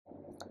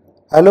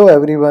Hello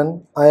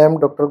everyone, I am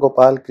Dr.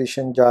 Gopal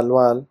Krishan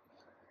Jalwal.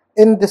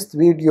 In this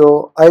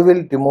video, I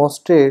will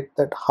demonstrate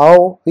that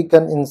how we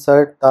can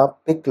insert the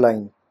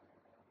PICCline.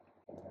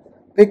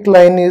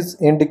 PICCline is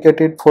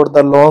indicated for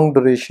the long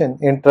duration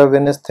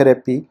intravenous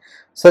therapy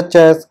such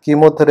as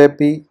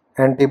chemotherapy,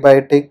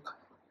 antibiotic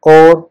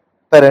or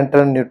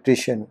parenteral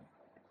nutrition.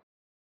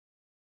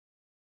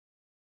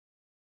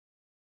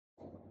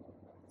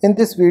 In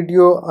this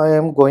video, I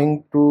am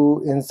going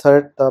to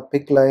insert the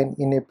PICCline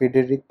in a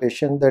pediatric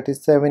patient that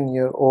is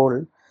 7-year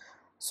old.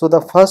 So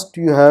the first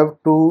you have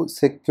to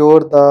secure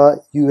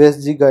the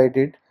USG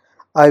guided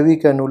IV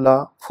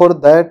cannula. For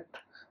that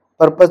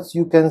purpose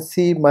you can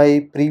see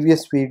my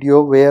previous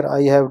video where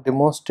I have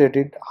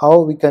demonstrated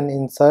how we can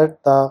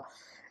insert the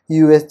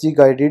USG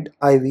guided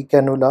IV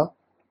cannula.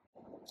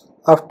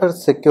 After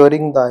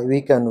securing the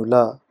IV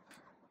cannula,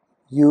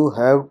 you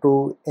have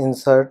to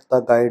insert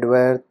the guide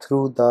wire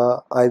through the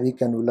IV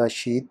cannula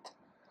sheath,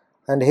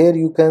 and here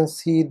you can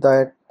see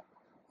that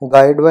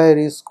guide wire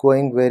is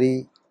going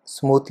very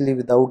smoothly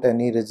without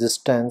any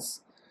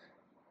resistance.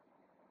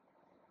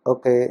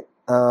 Okay,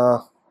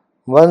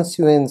 once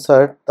you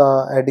insert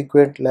the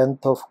adequate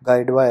length of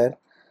guide wire,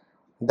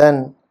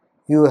 then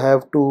you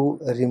have to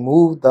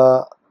remove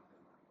the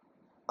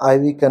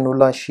IV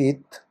cannula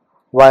sheath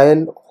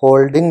while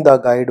holding the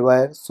guide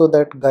wire so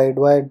that guide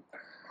wire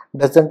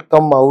doesn't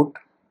come out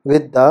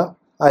with the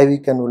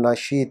IV cannula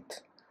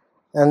sheath,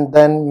 and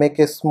then make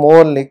a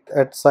small nick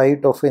at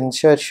site of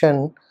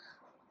insertion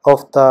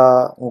of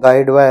the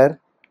guide wire.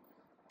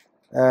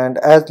 And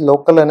as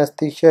local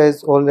anesthesia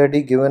is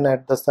already given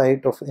at the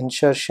site of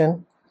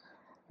insertion,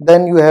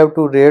 then you have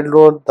to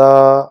railroad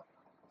the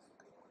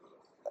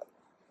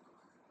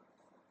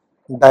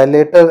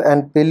dilator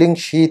and peeling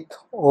sheath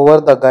over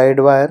the guide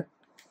wire.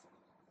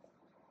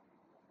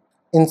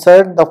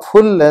 Insert the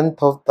full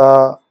length of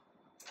the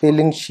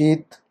peeling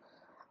sheath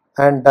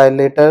and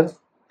dilator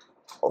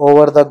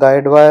over the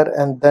guide wire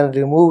and then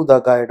remove the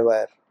guide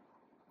wire.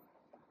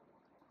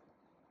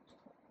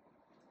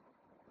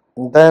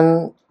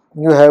 Then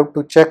you have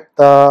to check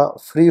the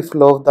free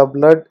flow of the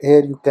blood.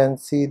 Here you can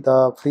see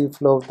the free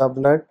flow of the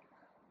blood.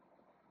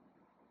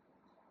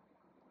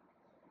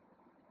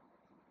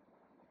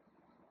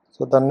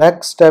 So the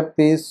next step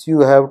is you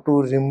have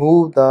to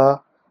remove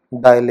the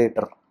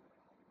dilator.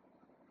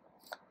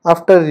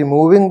 After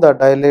removing the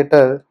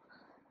dilator,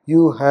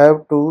 you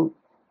have to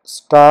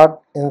start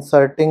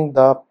inserting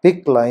the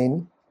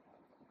PICCline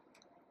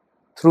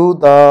through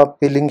the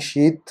peeling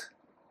sheath.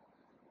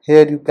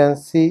 Here you can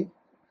see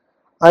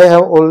I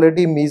have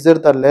already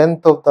measured the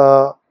length of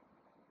the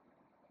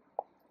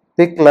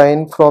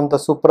PICCline from the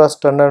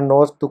suprasternal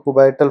notch to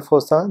cubital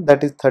fossa,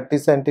 that is 30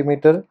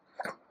 centimeter.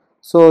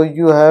 So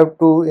you have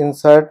to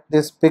insert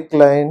this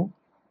PICCline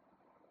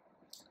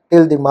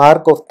till the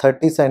mark of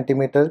 30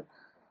 centimeter.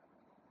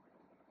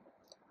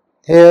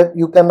 Here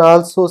you can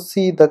also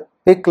see the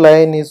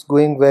PICCline is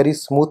going very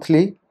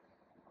smoothly,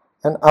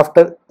 and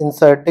after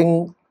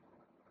inserting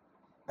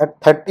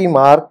at 30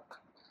 mark,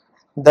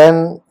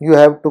 then you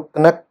have to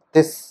connect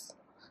this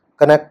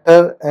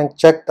connector and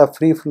check the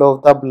free flow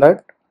of the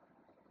blood.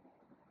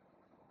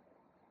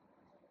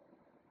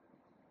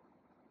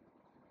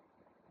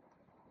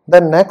 The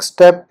next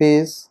step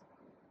is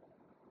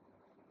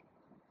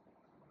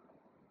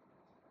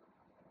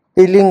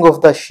peeling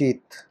of the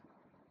sheath.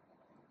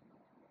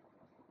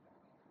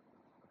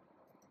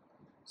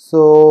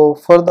 So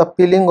for the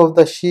peeling of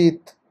the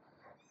sheath,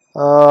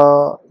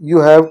 you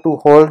have to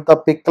hold the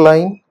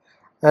PICCline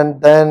and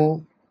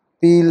then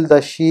peel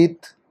the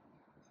sheath.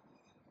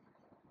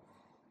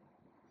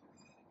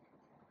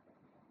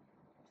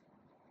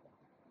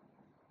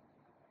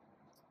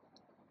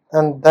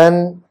 And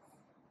then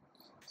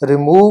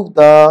remove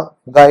the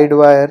guide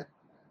wire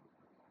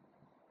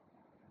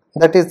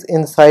that is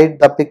inside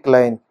the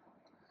PICCline.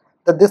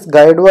 This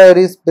guide wire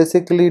is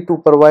basically to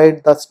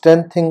provide the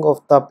strengthening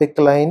of the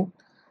PICCline,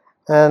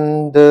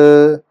 and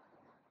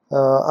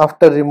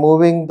after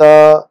removing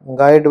the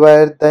guide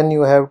wire, then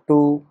you have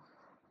to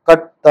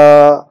cut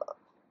the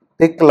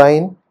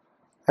PICCline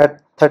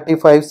at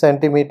 35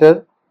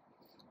 centimeter,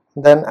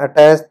 then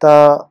attach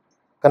the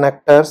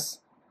connectors.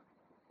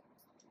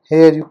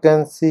 Here you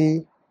can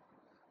see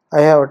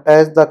I have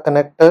attached the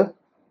connector,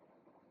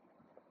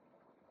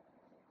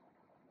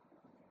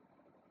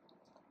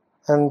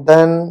 and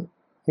then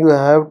you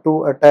have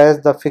to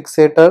attach the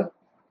fixator.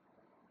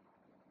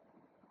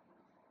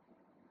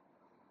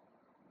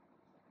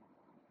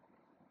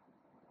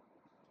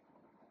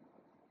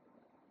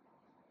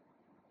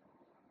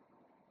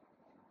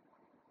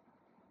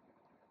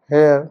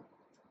 Here,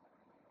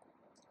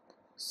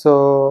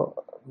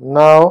 so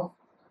now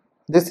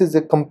this is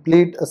a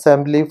complete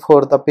assembly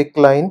for the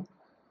PICCline.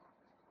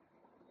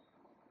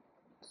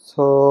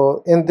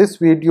 So in this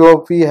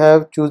video we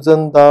have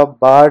chosen the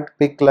barred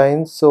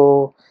PICCline.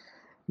 So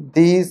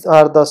these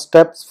are the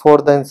steps for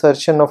the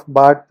insertion of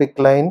barred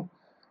PICCline,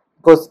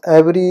 because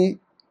every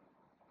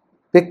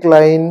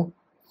PICCline,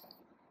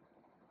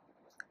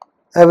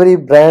 every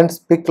brand's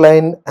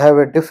PICCline have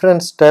a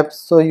different steps,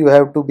 so you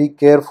have to be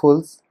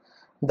careful.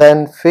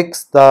 Then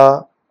fix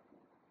the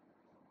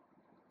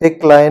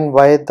PICCline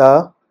by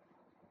the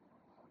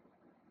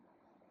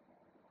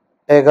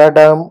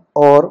tegaderm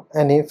or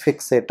any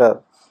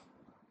fixator.